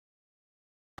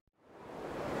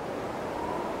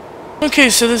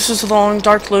Okay, so this is a long,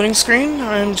 dark loading screen.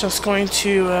 I'm just going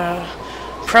to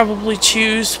probably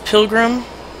choose Pilgrim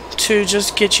to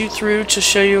just get you through to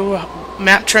show you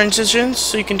map transitions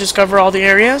so you can discover all the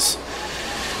areas.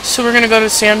 So we're going to go to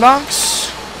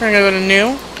Sandbox, we're going to go to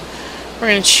New, we're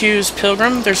going to choose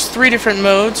Pilgrim. There's 3 different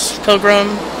modes: Pilgrim,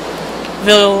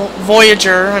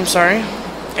 Voyager,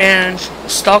 and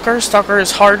Stalker. Stalker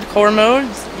is hardcore mode.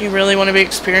 You really want to be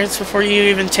experienced before you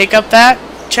even take up that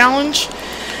challenge.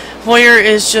 Voyeur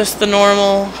is just the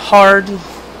normal hard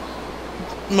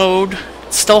mode.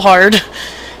 It's still hard.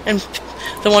 And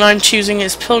the one I'm choosing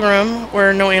is Pilgrim,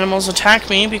 where no animals attack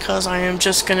me, because I am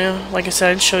just gonna, like I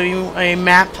said, show you a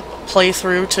map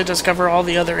playthrough to discover all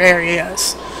the other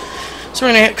areas. So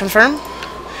we're gonna hit confirm.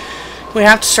 We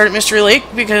have to start at Mystery Lake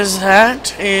because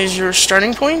that is your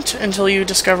starting point until you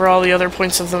discover all the other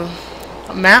points of the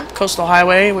map. Coastal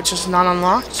Highway, which is not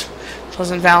unlocked.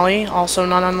 Pleasant Valley, also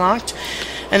not unlocked.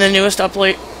 And the newest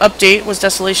update was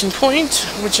Desolation Point,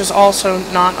 which is also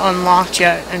not unlocked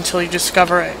yet until you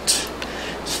discover it.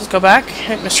 So let's go back,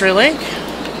 hit Mystery Lake.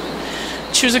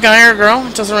 Choose a guy or a girl,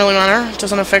 it doesn't really matter. It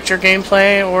doesn't affect your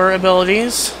gameplay or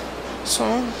abilities. So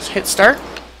let's hit start.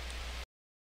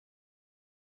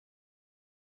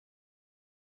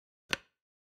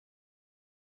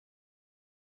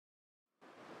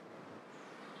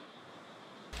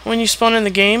 When you spawn in the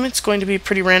game, it's going to be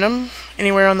pretty random.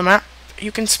 Anywhere on the map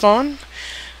you can spawn.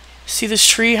 See this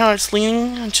tree, how it's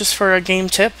leaning? Just for a game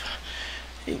tip.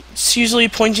 It's usually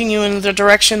pointing you in the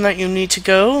direction that you need to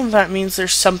go. That means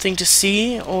there's something to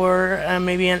see, or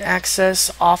maybe an access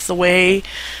off the way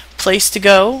place to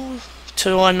go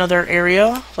to another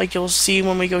area. Like you'll see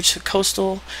when we go to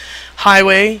Coastal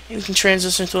Highway, you can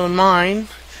transition to a mine.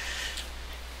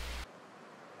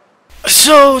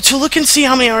 So, to look and see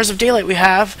how many hours of daylight we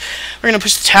have, we're going to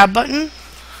push the tab button.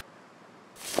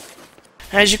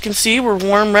 As you can see, we're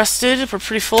warm, rested, we're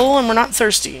pretty full, and we're not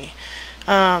thirsty.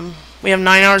 We have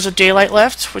 9 hours of daylight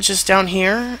left, which is down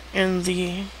here in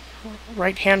the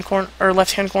right-hand corner, or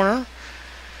left-hand corner,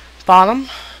 bottom.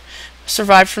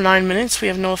 Survived for 9 minutes, we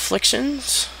have no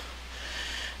afflictions.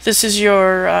 This is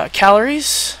your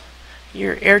calories,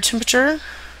 your air temperature,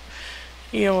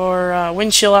 your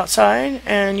wind chill outside,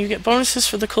 and you get bonuses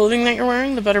for the clothing that you're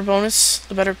wearing. The better bonus,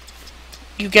 the better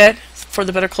you get for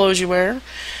the better clothes you wear.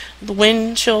 The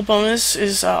wind chill bonus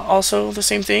is also the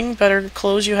same thing. Better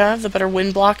clothes you have, the better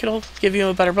wind block it'll give you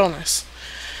a better bonus.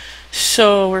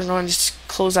 So we're going to just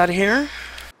close out of here.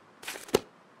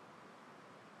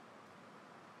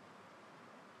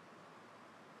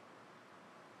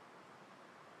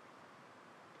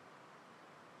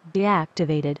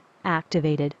 Deactivated.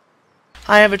 Activated.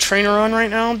 I have a trainer on right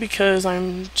now because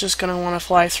I'm just going to want to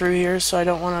fly through here, so I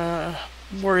don't want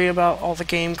to worry about all the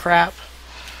game crap.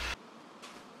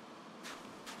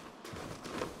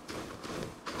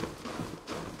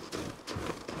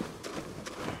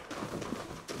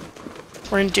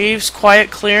 We're in Dave's Quiet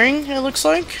Clearing, it looks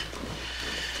like.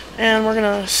 And we're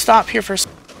going to stop here for a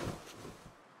second.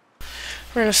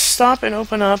 We're going to stop and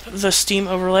open up the Steam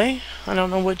overlay. I don't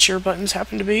know what your buttons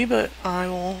happen to be, but I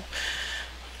will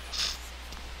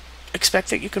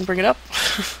expect that you can bring it up.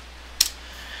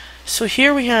 So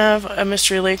here we have a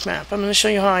Mystery Lake map. I'm going to show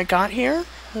you how I got here.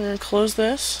 I'm going to close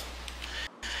this.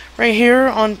 Right here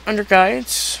under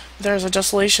guides, there's a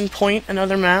Desolation Point and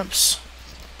other maps.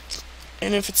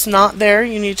 And if it's not there,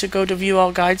 you need to go to view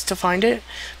all guides to find it.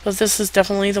 But this is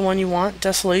definitely the one you want,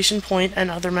 Desolation Point and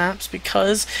other maps,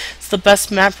 because it's the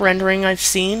best map rendering I've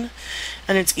seen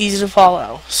and it's easy to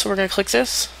follow. So we're going to click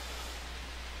this.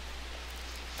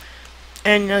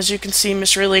 And as you can see,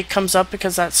 Mystery Lake comes up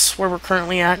because that's where we're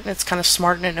currently at. And it's kind of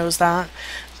smart and it knows that.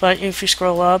 But if you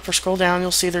scroll up or scroll down, you'll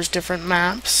see there's different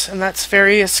maps. And that's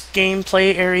various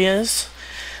gameplay areas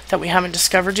that we haven't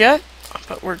discovered yet.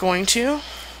 But we're going to.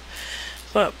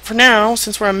 But for now,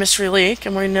 since we're on Mystery Lake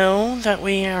and we know that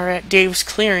we are at Dave's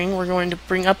Clearing, we're going to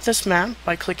bring up this map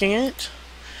by clicking it.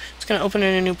 It's going to open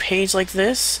in a new page like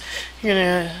this. You're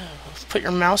going to put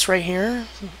your mouse right here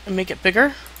and make it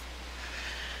bigger.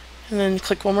 And then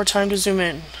click one more time to zoom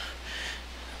in.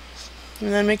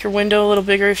 And then make your window a little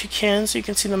bigger if you can so you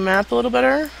can see the map a little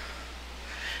better.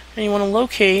 And you want to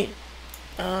locate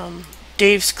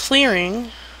Dave's Clearing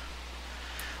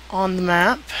on the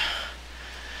map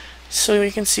so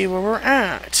we can see where we're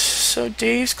at. So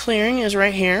Dave's Clearing is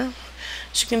right here.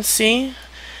 As you can see,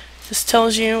 this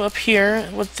tells you up here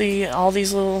what all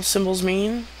these little symbols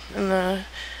mean. And the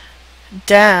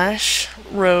dash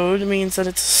road means that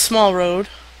it's a small road.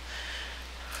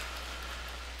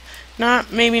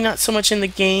 Maybe not so much in the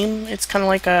game. It's kind of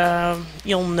like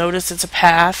you'll notice it's a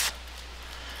path.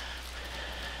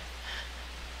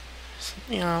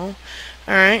 you know.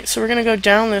 Alright, so we're going to go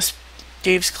down this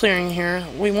Dave's Clearing here.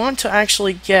 We want to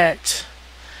actually get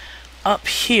up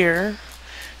here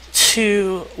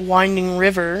to Winding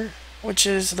River, which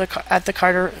is at the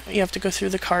Carter. You have to go through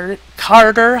the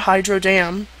Carter Hydro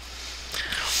Dam.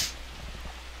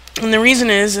 And the reason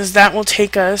is that will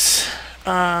take us,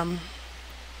 well,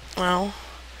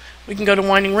 we can go to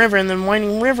Winding River, and then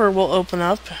Winding River will open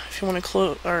up. If you want to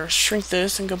close or shrink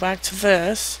this and go back to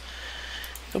this,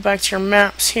 go back to your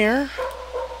maps here.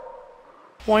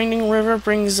 Winding River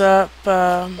brings up,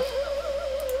 I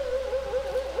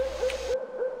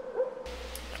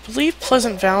believe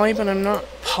Pleasant Valley, but I'm not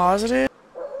positive.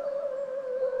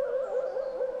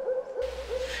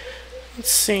 Let's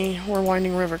see where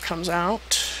Winding River comes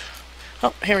out.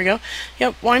 Oh, here we go.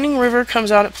 Yep, Winding River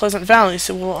comes out at Pleasant Valley,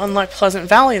 so we'll unlock Pleasant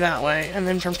Valley that way. And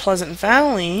then from Pleasant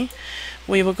Valley,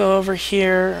 we will go over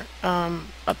here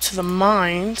up to the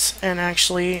mines and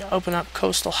actually open up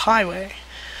Coastal Highway.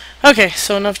 Okay,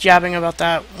 so enough jabbing about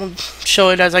that. We'll show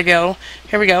it as I go.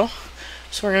 Here we go.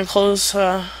 So we're going to close,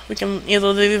 we can either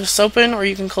leave this open or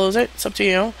you can close it. It's up to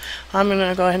you. I'm going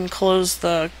to go ahead and close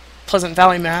the Pleasant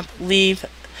Valley map, leave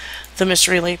the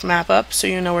Mystery Lake map up so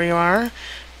you know where you are.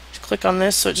 Click on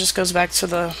this so it just goes back to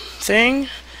the thing.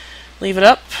 Leave it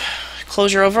up.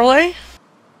 Close your overlay.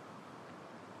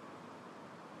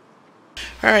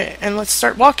 Alright, and let's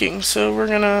start walking. So we're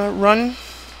going to run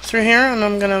through here, and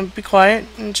I'm going to be quiet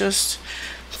and just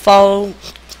follow,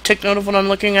 take note of what I'm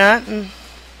looking at, and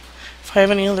if I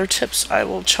have any other tips, I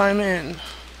will chime in.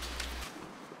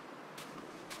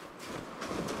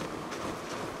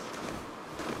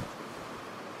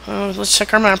 Let's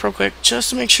check our map real quick,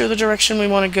 just to make sure the direction we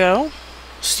want to go.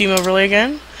 Steam overlay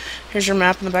again. Here's your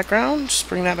map in the background. Just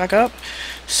bring that back up.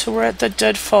 So we're at the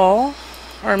Deadfall,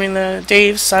 or I mean the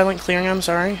Dave's Silent Clearing, I'm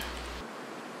sorry.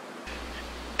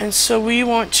 And so we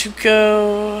want to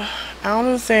go out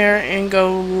of there and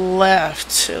go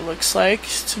left, it looks like,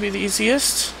 to be the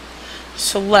easiest.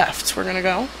 So left, we're going to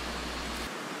go.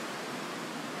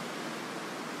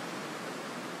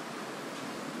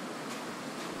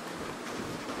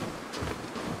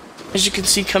 As you can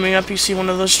see coming up, you see one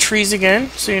of those trees again,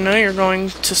 so you know you're going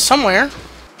to somewhere.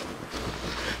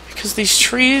 Because these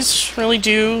trees really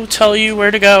do tell you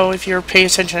where to go if you pay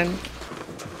attention.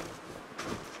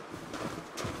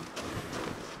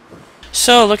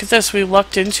 So, look at this, we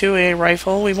lucked into a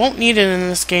rifle. We won't need it in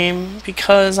this game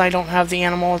because I don't have the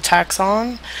animal attacks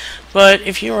on. But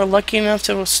if you are lucky enough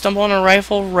to stumble on a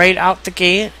rifle right out the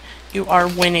gate, you are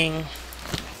winning.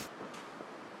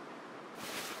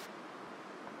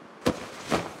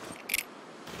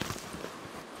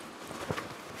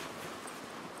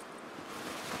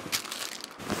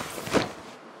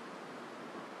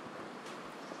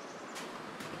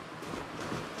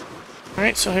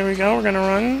 Alright, so here we go. We're going to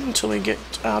run until we get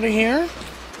out of here.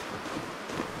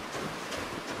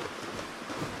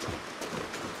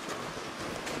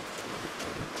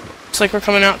 Looks like we're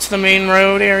coming out to the main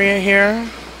road area here.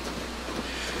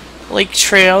 Lake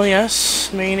Trail,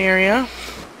 yes, main area.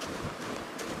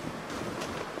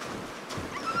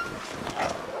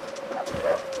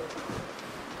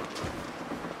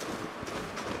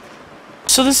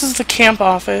 So this is the camp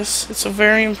office. It's a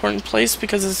very important place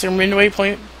because it's their midway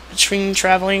point between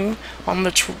traveling on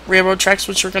the railroad tracks,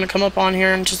 which we're going to come up on here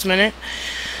in just a minute.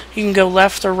 You can go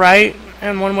left or right,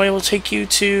 and one way will take you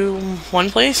to one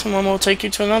place and one will take you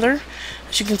to another.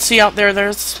 As you can see out there,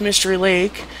 there's Mystery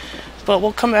Lake, but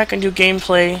we'll come back and do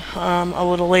gameplay a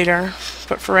little later.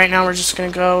 But for right now, we're just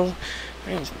going to go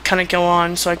and kind of go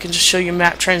on so I can just show you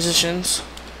map transitions.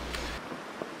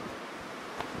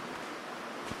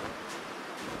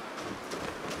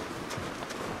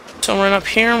 So we're up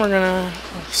here and we're going to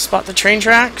spot the train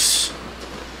tracks,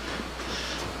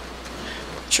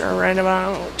 which are right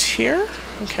about here.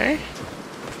 Okay.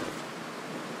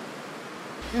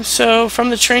 And so from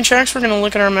the train tracks, we're going to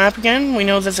look at our map again. We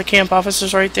know that the camp office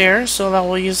is right there, so that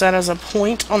we'll use that as a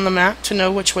point on the map to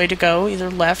know which way to go, either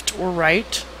left or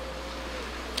right.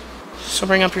 So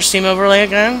bring up your Steam overlay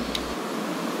again.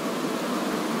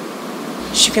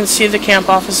 As you can see, the camp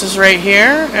office is right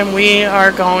here, and we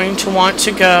are going to want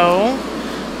to go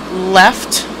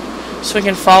left so we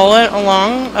can follow it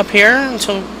along up here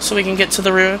so we can get to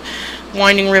the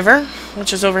Winding River,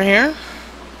 which is over here.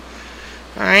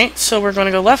 Alright, so we're going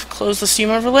to go left, close the Steam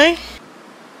overlay,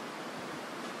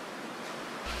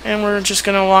 and we're just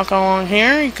going to walk along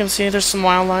here. You can see there's some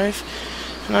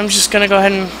wildlife, and I'm just going to go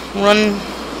ahead and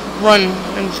run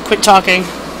and quit talking.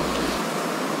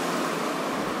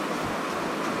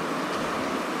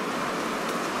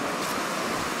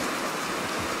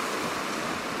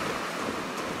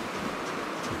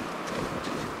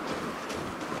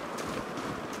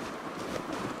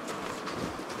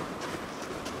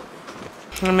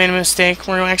 I made a mistake.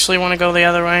 We actually want to go the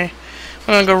other way.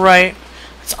 We want to go right.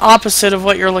 It's opposite of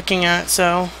what you're looking at,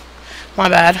 so my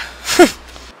bad.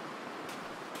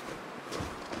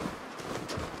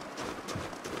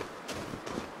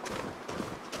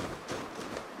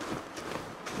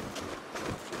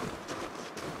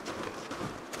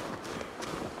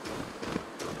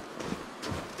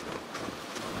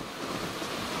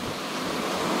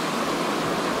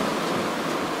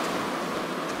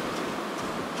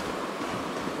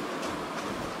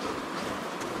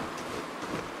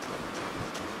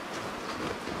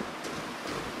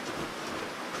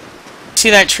 See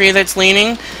that tree that's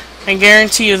leaning? I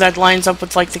guarantee you that lines up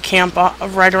with like the camp,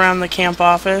 right around the camp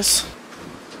office.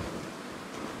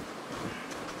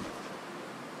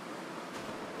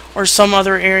 Or some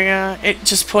other area. It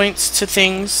just points to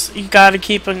things. You gotta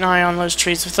keep an eye on those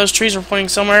trees. If those trees are pointing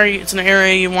somewhere, it's an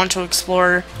area you want to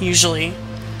explore, usually.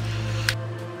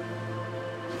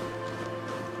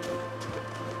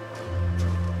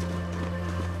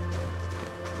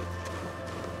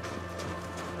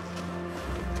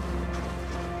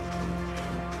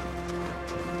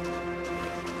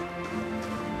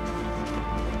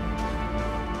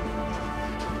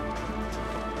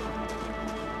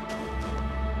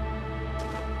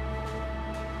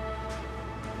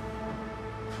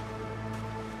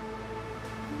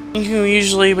 You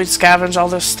usually would scavenge all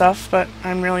this stuff, but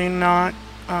I'm really not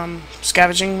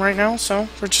scavenging right now, so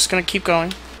we're just gonna keep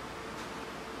going.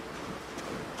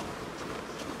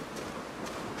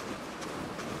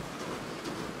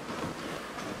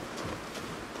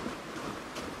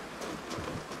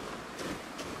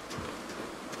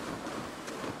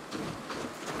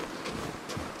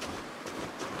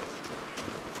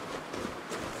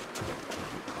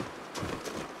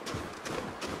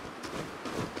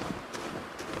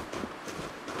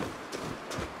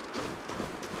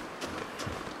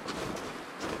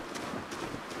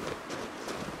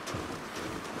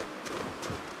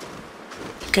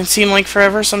 It can seem like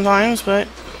forever sometimes, but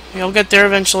you'll get there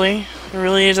eventually. It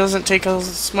really doesn't take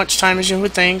as much time as you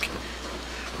would think.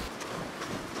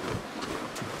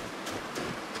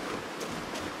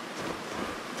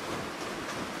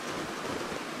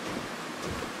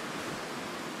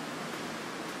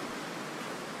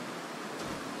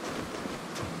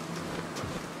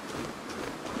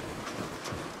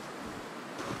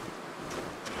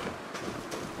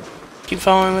 Keep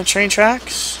following the train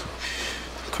tracks.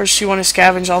 Of course, you want to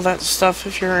scavenge all that stuff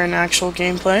if you're in actual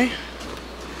gameplay.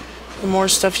 The more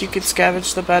stuff you can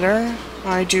scavenge, the better.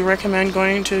 I do recommend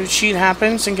going to Cheat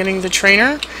Happens and getting the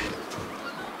trainer,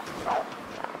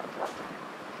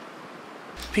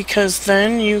 because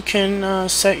then you can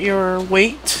set your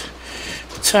weight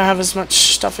to have as much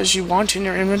stuff as you want in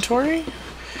your inventory.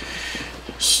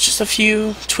 It's just a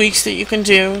few tweaks that you can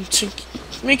do to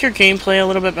make your gameplay a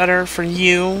little bit better for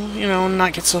you, you know,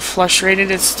 not get so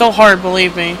frustrated. It's still hard,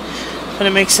 believe me, but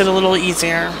it makes it a little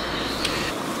easier.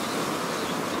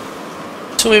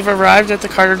 So we've arrived at the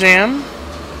Carter Dam,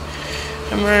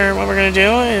 and what we're going to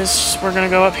do is we're going to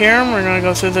go up here, and we're going to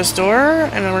go through this door,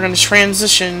 and then we're going to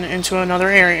transition into another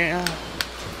area.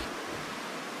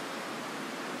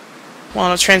 Well,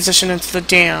 it'll transition into the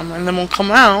dam, and then we'll come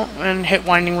out and hit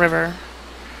Winding River.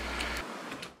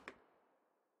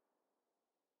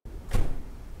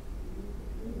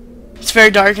 It's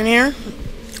very dark in here.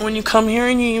 When you come here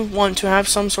and you want to have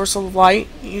some source of light,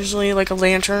 usually like a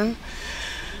lantern,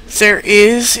 there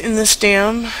is in this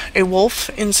dam a wolf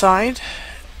inside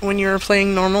when you're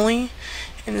playing normally,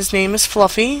 and his name is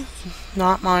Fluffy.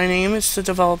 Not my name, it's the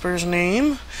developer's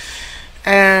name.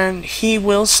 And he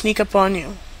will sneak up on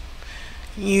you.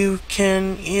 You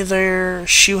can either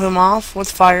shoot him off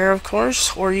with fire, of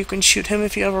course, or you can shoot him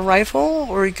if you have a rifle,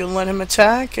 or you can let him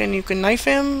attack and you can knife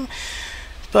him.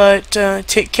 But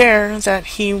take care that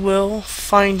he will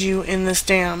find you in this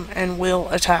dam and will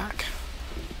attack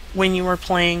when you are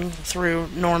playing through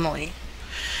normally.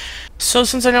 So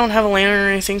since I don't have a lantern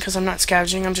or anything because I'm not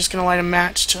scavenging, I'm just going to light a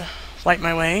match to light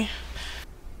my way.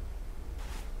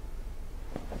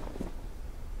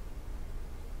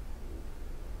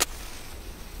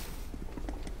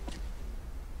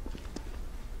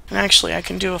 And actually I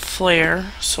can do a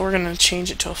flare, so we're going to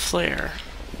change it to a flare.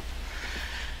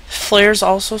 Flares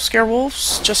also scare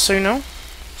wolves, just so you know.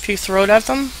 If you throw it at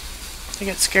them, they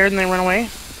get scared and they run away.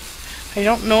 I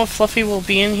don't know if Fluffy will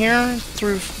be in here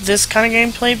through this kind of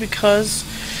gameplay because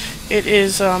it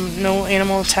is no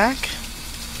animal attack,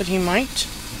 but he might.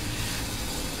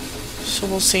 So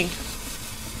we'll see.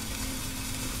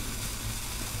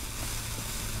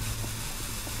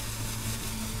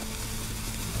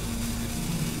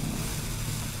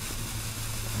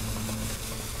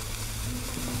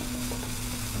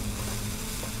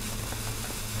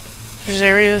 There's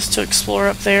areas to explore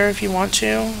up there if you want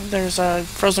to. There's a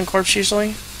frozen corpse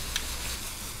usually.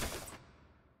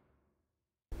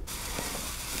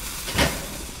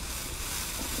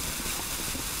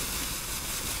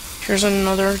 Here's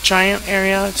another giant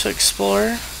area to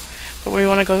explore, but we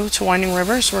want to go to Winding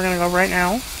River, so we're going to go right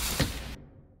now.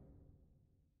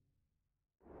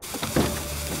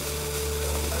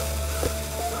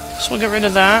 So we'll get rid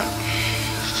of that.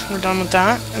 We're done with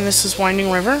that, and this is Winding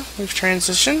River. We've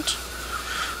transitioned.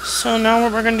 So now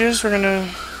what we're going to do is we're going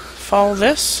to follow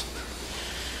this.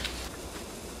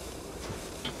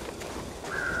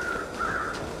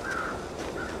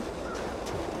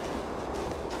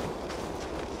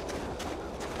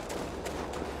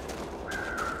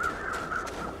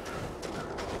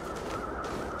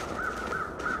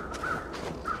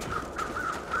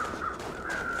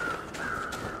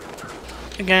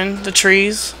 Again, the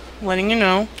trees, letting you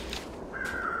know.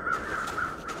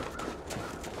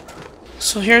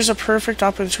 So here's a perfect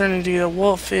opportunity. The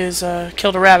wolf is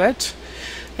killed a rabbit.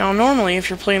 Now normally, if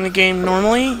you're playing the game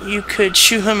normally, you could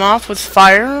shoot him off with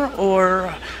fire,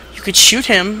 or you could shoot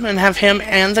him and have him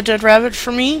and the dead rabbit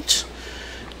for meat.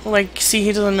 Like, see,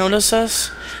 he doesn't notice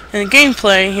us. In the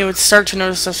gameplay, he would start to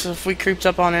notice us if we creeped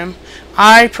up on him.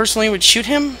 I personally would shoot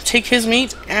him, take his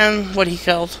meat, and what he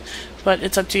killed. But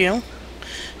it's up to you.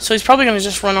 So he's probably going to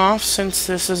just run off since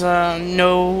this is a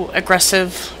no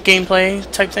aggressive gameplay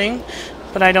type thing.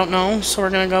 But I don't know, so we're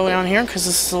going to go down here because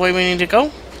this is the way we need to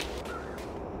go.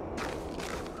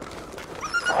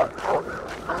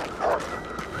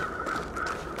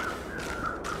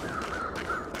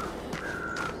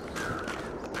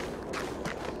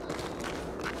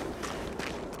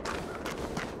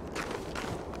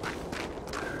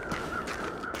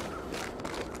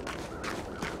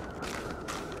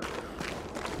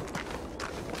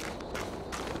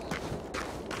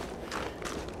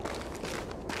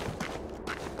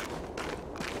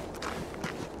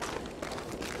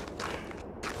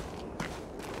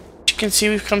 You can see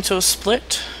we've come to a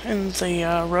split in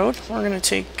the road. We're going to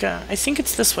take, I think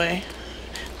it's this way.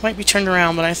 Might be turned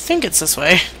around, but I think it's this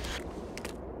way.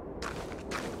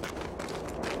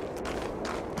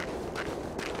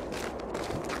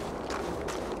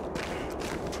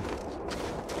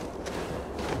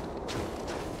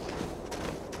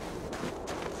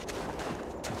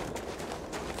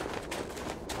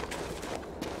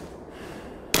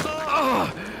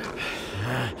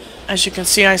 As you can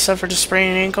see, I suffered a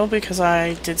sprained ankle because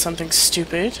I did something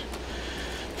stupid.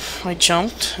 I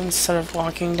jumped instead of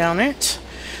walking down it.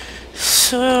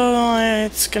 So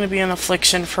it's going to be an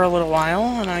affliction for a little while,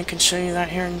 and I can show you that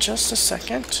here in just a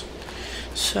second.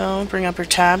 So bring up your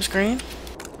tab screen.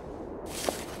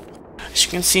 As you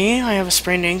can see, I have a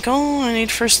sprained ankle. I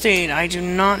need first aid. I do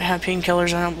not have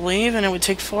painkillers, I don't believe, and it would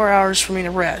take 4 hours for me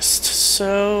to rest.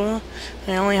 So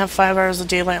I only have 5 hours of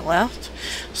daylight left.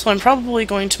 So I'm probably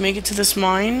going to make it to this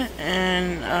mine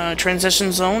and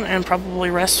transition zone and probably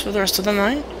rest for the rest of the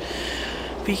night.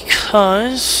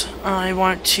 Because I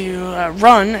want to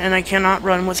run, and I cannot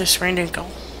run with a sprained ankle.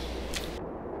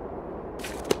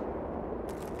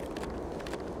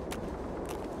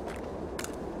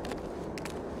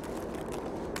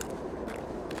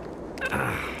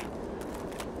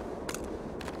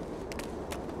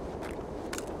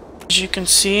 As you can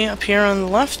see, up here on the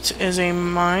left is a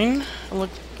mine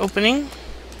opening.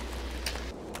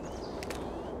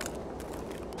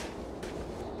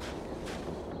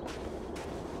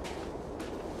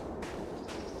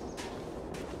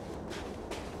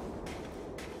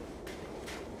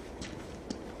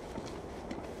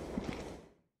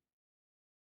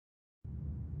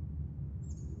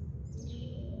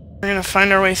 We're going to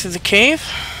find our way through the cave.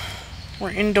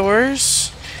 We're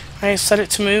indoors. I set it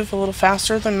to move a little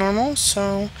faster than normal,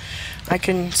 so I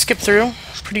can skip through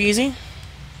pretty easy.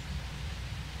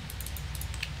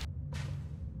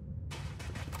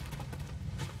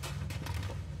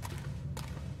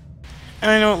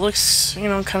 And I know it looks, you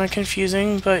know, kind of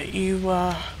confusing, but you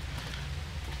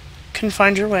can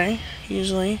find your way,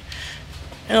 usually.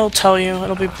 It'll tell you,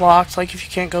 it'll be blocked, like if you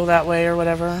can't go that way or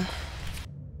whatever.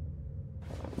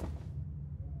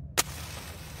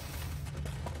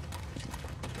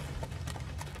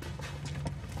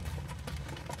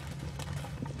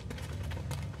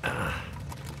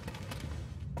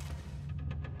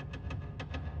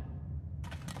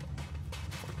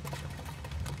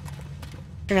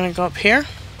 You're going to go up here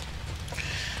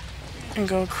and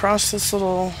go across this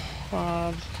little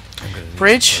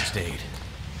bridge. First aid.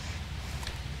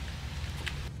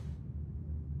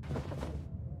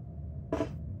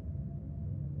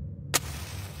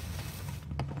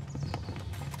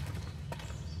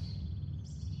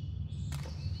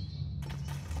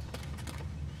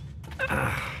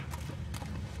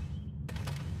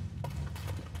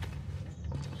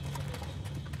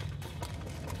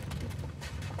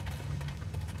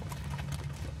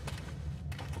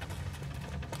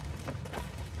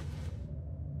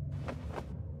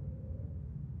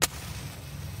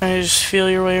 kind of just feel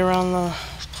your way around the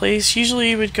place.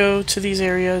 Usually you would go to these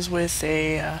areas with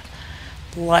a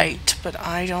light, but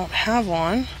I don't have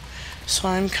one, so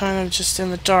I'm kind of just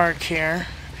in the dark here,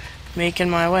 making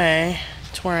my way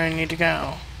to where I need to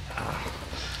go.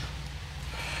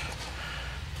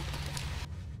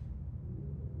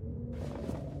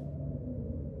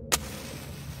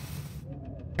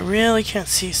 I really can't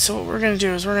see, so what we're going to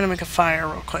do is we're going to make a fire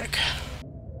real quick.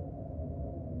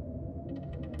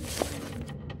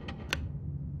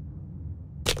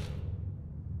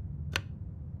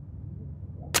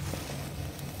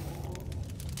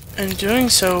 In doing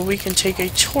so, we can take a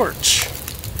torch.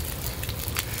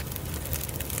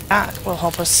 That will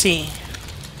help us see.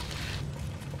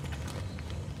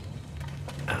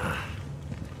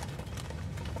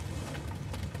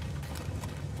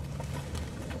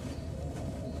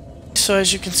 So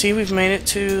as you can see, we've made it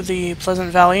to the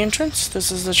Pleasant Valley entrance.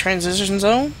 This is the transition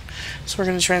zone. So we're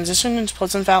going to transition into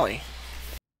Pleasant Valley.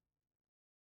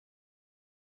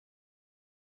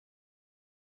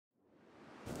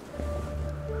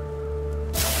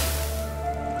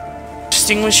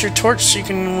 Extinguish your torch so you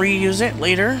can reuse it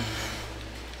later.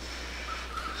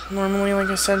 Normally, like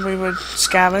I said, we would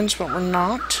scavenge, but we're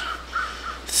not.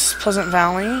 This is Pleasant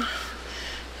Valley.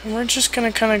 And we're just going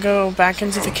to kind of go back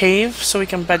into the cave so we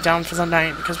can bed down for the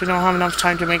night because we don't have enough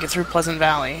time to make it through Pleasant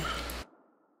Valley.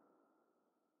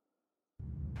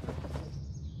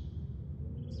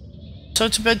 So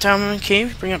to bed down in the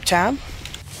cave, bring up tab.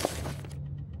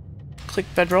 Click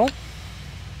bedroll.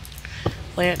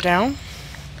 Lay it down.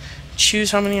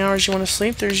 Choose how many hours you want to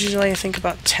sleep. There's usually, I think,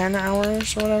 about 10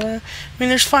 hours or whatever. I mean,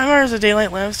 there's 5 hours of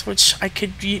daylight left, which I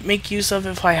could make use of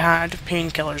if I had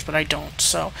painkillers, but I don't.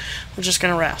 So we're just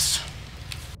going to rest.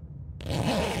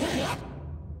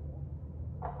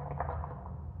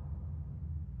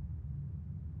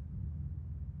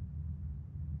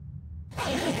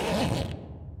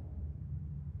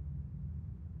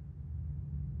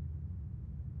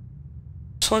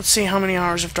 So let's see how many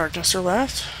hours of darkness are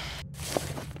left.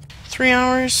 3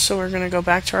 hours, so we're going to go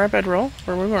back to our bedroll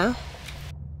where we were.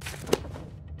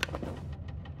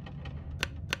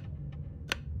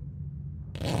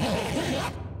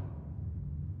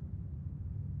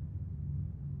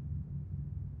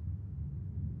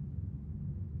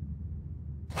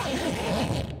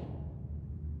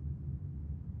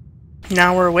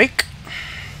 Now we're awake.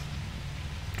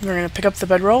 We're going to pick up the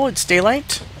bedroll. It's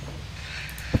daylight.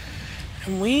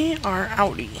 And we are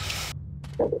outie.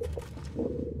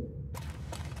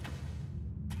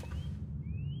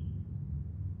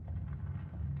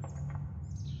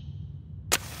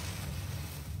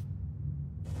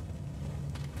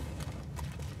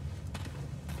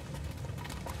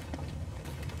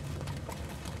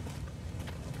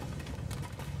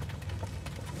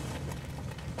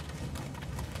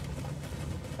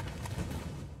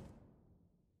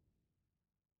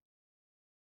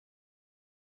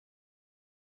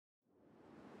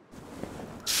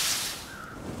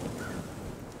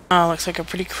 Looks like a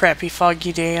pretty crappy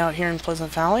foggy day out here in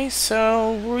Pleasant Valley,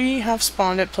 so we have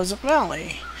spawned at Pleasant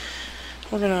Valley.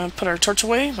 We're gonna put our torch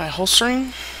away by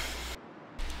holstering.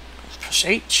 Push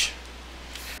H.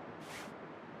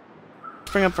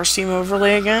 Bring up our Steam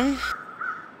overlay again.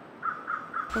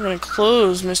 We're gonna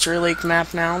close Mystery Lake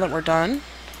map now that we're done. And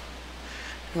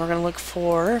we're gonna look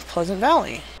for Pleasant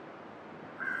Valley.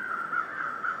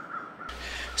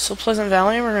 So Pleasant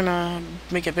Valley, we're gonna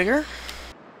make it bigger.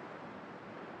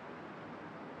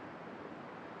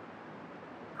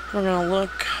 We're going to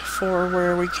look for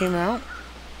where we came out.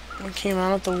 We came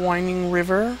out at the Winding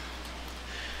River.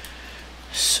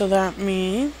 So that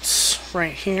means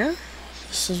right here.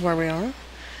 This is where we are.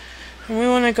 And we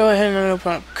want to go ahead and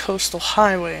open up Coastal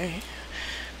Highway.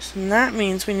 So that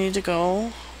means we need to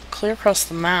go clear across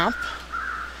the map,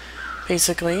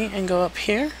 basically, and go up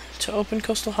here to open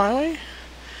Coastal Highway.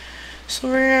 So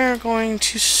we're going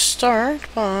to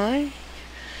start by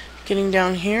getting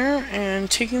down here and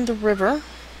taking the river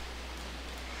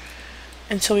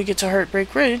until we get to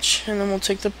Heartbreak Ridge, and then we'll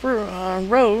take the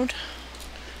road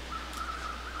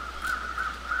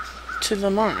to the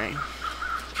mine.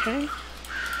 Okay?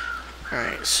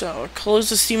 Alright, so close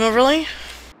the Steam overlay.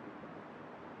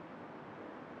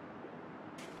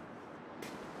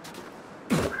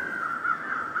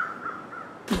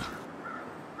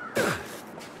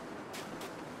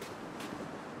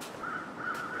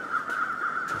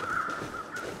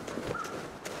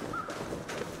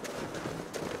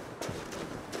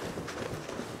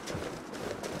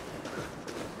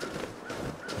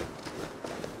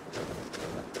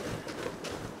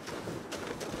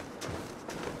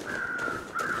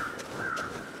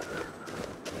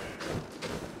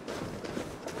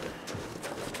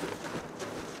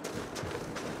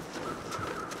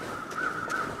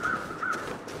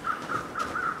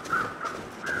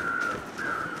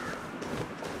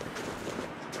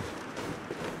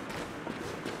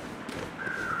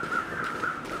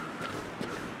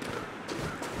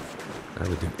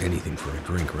 do anything for a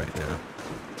drink right now.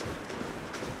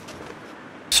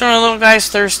 So our little guy's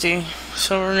thirsty.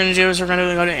 So what we're going to do is we're going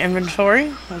to go to inventory,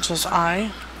 which is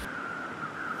I.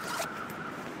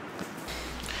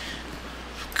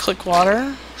 Click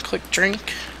water, click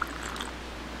drink.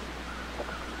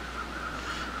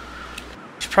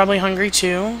 He's probably hungry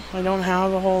too. I don't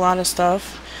have a whole lot of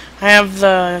stuff. I have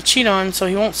the cheat on so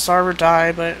he won't starve or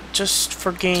die, but just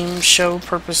for game show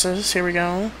purposes, here we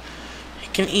go. He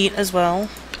can eat as well.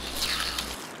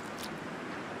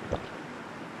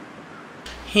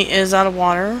 He is out of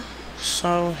water,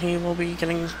 so he will be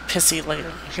getting pissy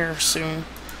later here soon.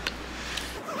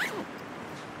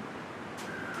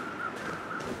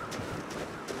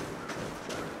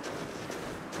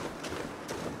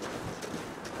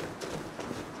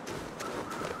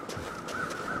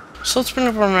 So let's bring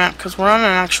up our map because we're on an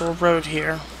actual road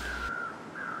here.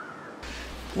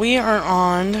 We are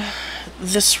on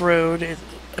this road, it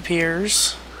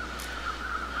appears.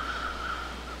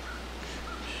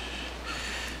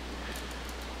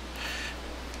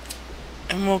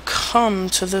 And we'll come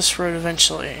to this road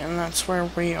eventually, and that's where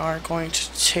we are going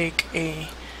to take a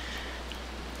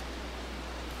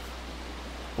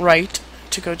right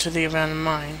to go to the abandoned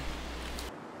mine.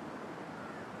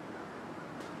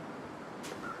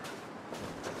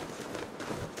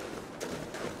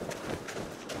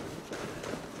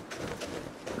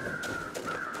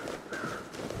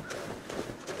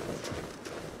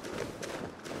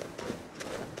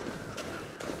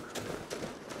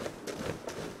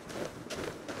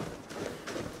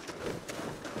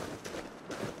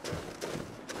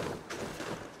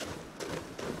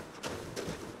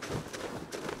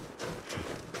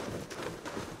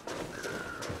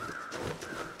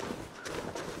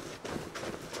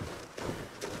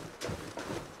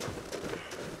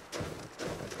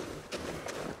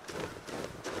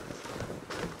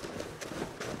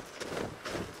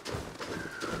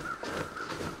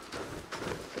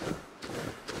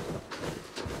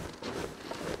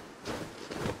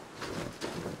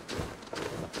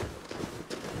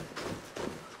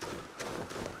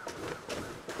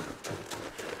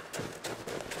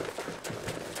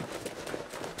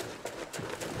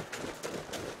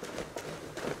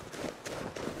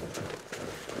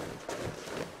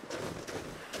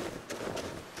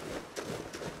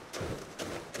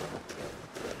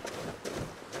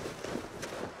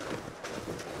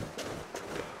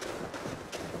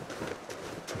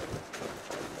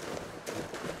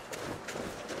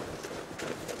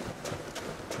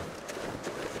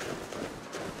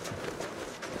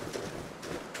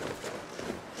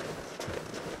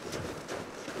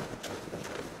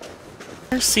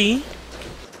 See?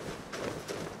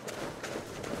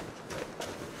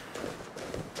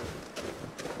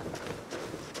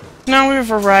 Now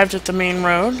we've arrived at the main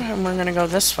road, and we're going to go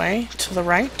this way, to the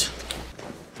right.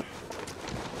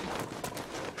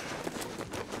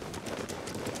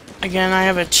 Again, I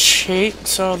have a cheat,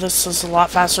 so this is a lot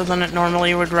faster than it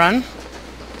normally would run.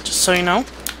 Just so you know.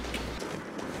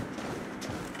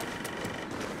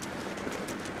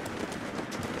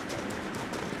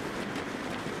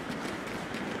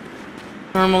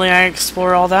 Normally I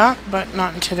explore all that, but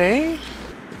not today.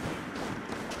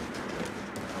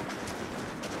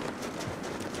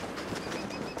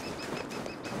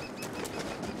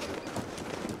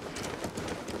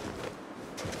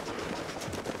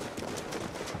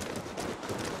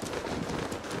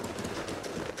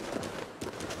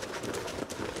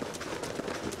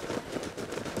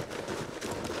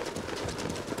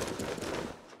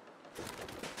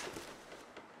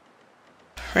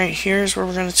 Right here is where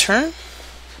we're going to turn.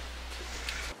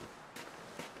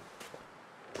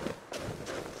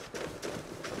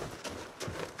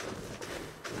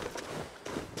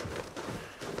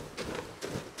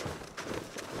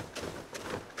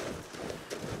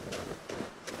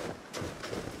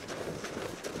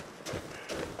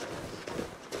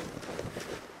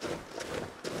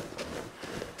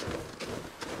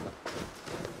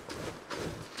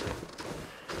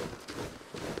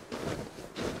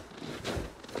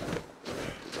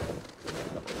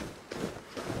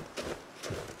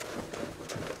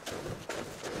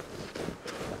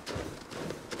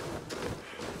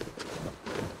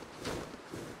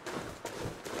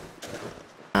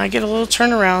 I get a little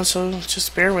turnaround, so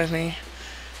just bear with me.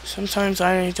 Sometimes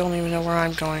I don't even know where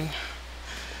I'm going.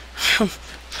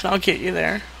 But I'll get you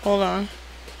there. Hold on.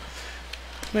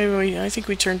 Maybe I think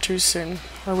we turned too soon.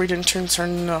 Or we didn't turn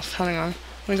soon enough. Hang on.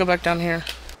 Let me go back down here.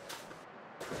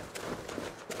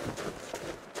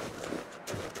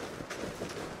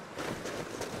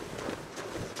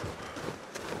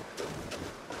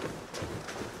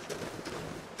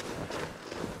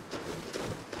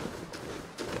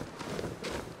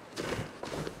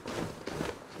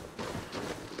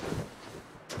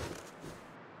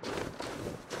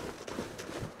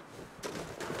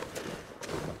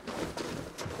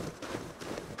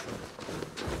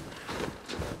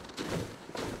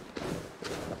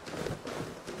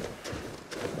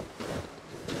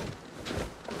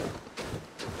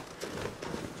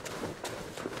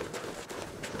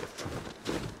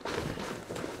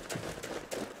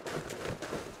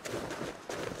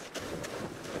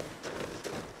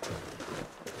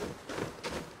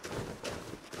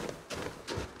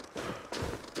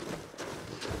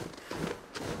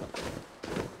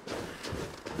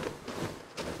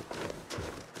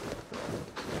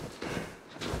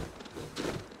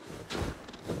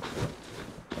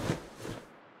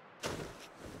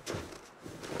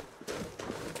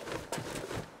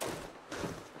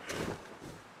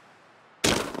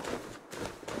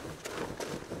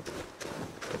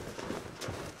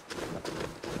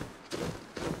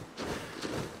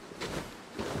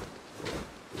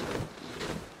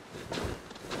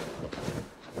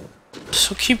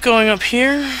 So keep going up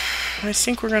here. I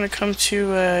think we're going to come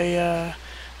to a,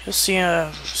 you'll see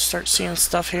start seeing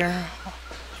stuff here.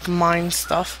 Like mine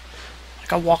stuff.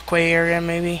 Like a walkway area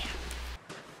maybe.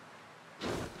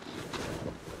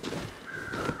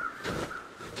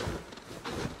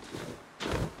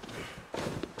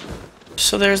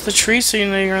 So there's the tree, so you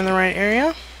know you're in the right area.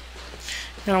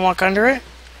 You're going to walk under it.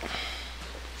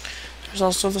 There's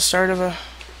also the start of a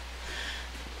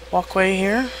walkway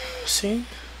here. See?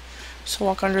 So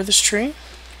walk under this tree.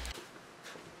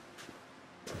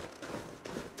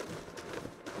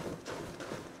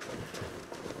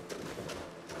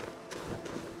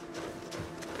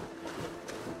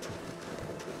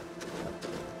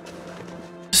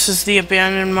 This is the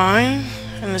abandoned mine,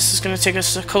 and this is going to take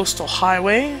us to Coastal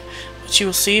Highway, which you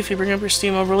will see if you bring up your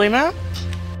Steam overlay map.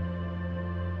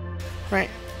 Right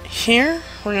here,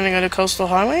 we're going to go to Coastal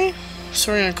Highway.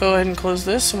 So we're going to go ahead and close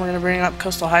this, and we're going to bring up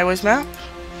Coastal Highways map.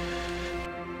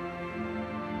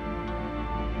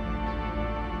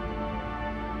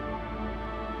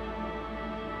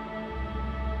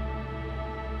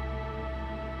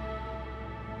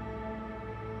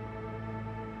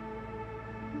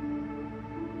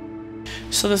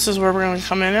 So this is where we're going to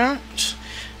come in at,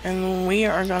 and we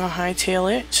are going to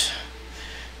hightail it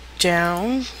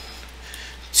down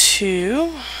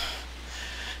to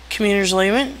Commuter's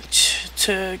Lament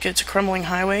to get to Crumbling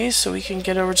Highways so we can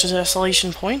get over to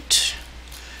Desolation Point.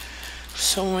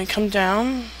 So when we come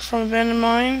down from Abandoned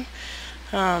Mine,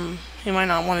 you might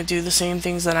not want to do the same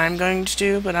things that I'm going to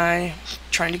do, but I'm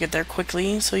trying to get there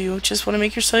quickly. So you just want to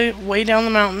make your way down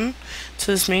the mountain to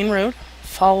this main road,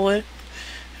 follow it.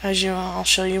 I'll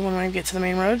show you when I get to the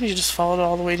main road. You just follow it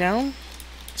all the way down.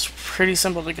 It's pretty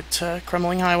simple to get to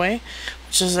Crumbling Highway,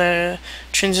 which is a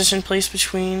transition place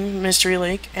between Mystery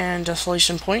Lake and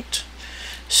Desolation Point.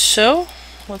 So,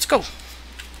 let's go.